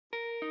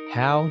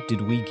How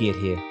did we get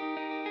here?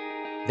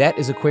 That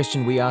is a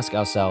question we ask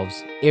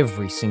ourselves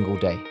every single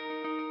day.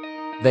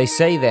 They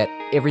say that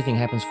everything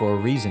happens for a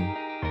reason,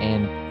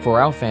 and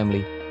for our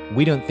family,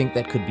 we don't think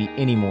that could be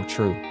any more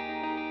true.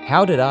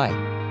 How did I,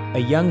 a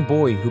young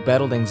boy who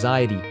battled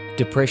anxiety,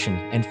 depression,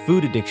 and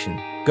food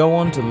addiction, go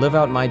on to live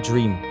out my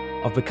dream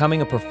of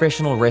becoming a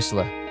professional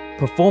wrestler,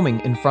 performing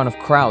in front of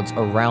crowds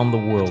around the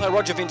world?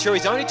 Roger Ventura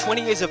is only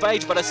 20 years of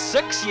age, but a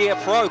 6-year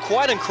pro,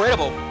 quite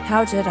incredible.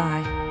 How did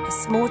I, a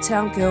small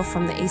town girl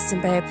from the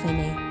Eastern Bay of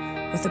Plenty,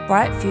 with a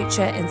bright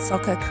future and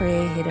soccer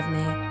career ahead of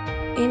me,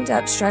 end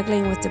up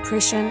struggling with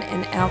depression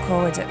and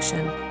alcohol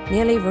addiction,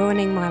 nearly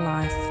ruining my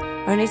life,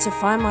 only to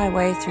find my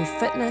way through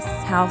fitness,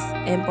 health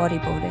and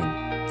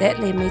bodybuilding. That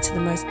led me to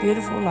the most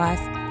beautiful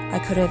life I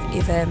could have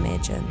ever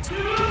imagined.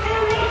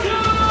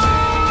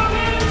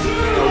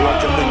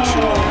 Roger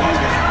Ventura, one of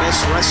the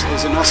best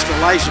wrestlers in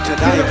Australasia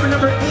today. For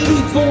number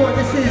 84,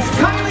 this is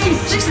Kylie.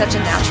 She's such a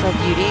natural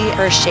beauty.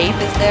 Her shape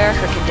is there,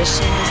 her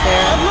conditioning is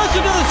there. And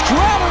listen to this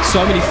crowd!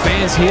 So many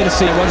fans here to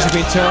see Roger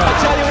Ventura. I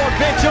tell you what,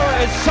 Ventura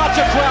is such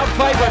a crowd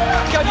favourite.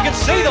 You can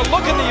see the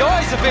look in the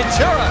eyes of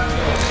Ventura.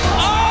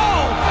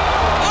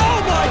 Oh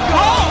my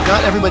God!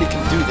 Not everybody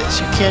can do this.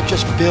 You can't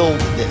just build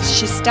this.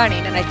 She's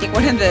stunning, and I think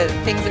one of the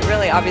things that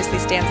really obviously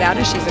stands out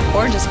is she's a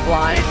gorgeous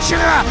blonde.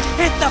 Ventura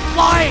hit the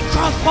flying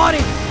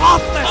crossbody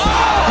off the...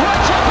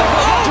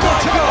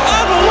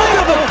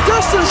 Unbelievable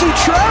distance he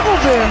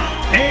traveled there.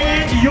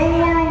 And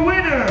your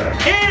winner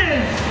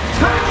is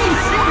Kylie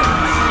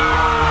Simmons.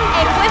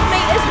 And with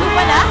me is the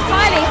winner,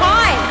 Kylie.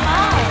 Hi.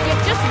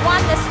 You've just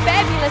won this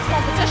fabulous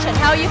competition.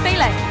 How are you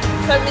feeling?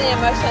 So many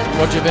emotions.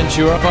 Roger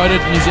Ventura, voted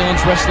New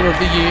Zealand's Wrestler of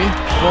the Year,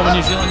 former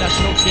New Zealand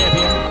National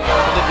Champion.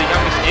 The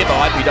youngest ever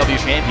IPW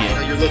champion.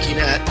 You're looking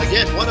at,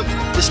 again, one of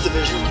this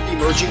division's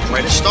emerging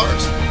brightest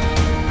stars.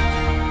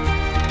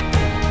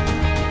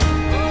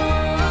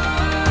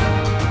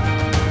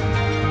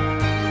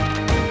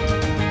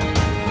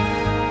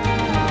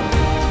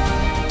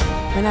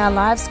 When our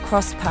lives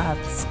crossed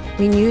paths,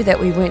 we knew that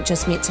we weren't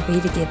just meant to be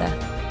together,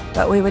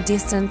 but we were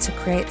destined to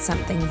create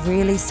something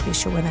really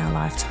special in our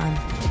lifetime.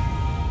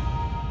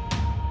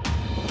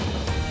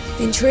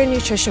 Ventura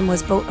Nutrition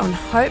was built on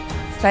hope,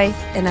 faith,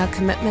 and our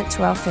commitment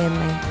to our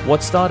family.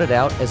 What started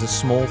out as a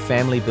small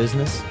family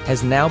business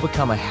has now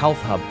become a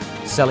health hub,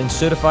 selling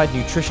certified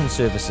nutrition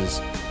services,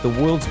 the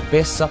world's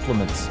best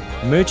supplements,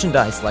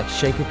 merchandise like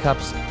shaker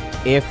cups,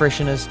 air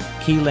fresheners,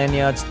 key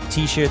lanyards,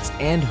 t-shirts,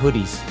 and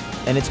hoodies.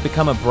 And it's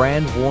become a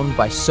brand worn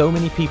by so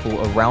many people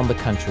around the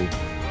country.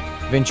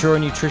 Ventura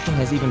Nutrition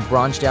has even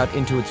branched out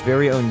into its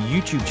very own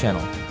YouTube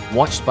channel,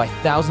 watched by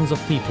thousands of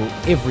people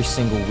every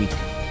single week.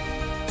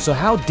 So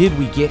how did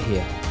we get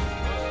here?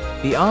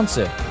 The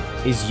answer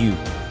is you.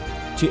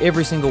 To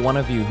every single one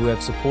of you who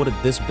have supported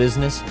this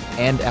business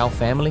and our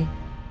family,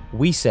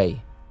 we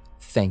say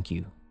thank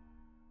you.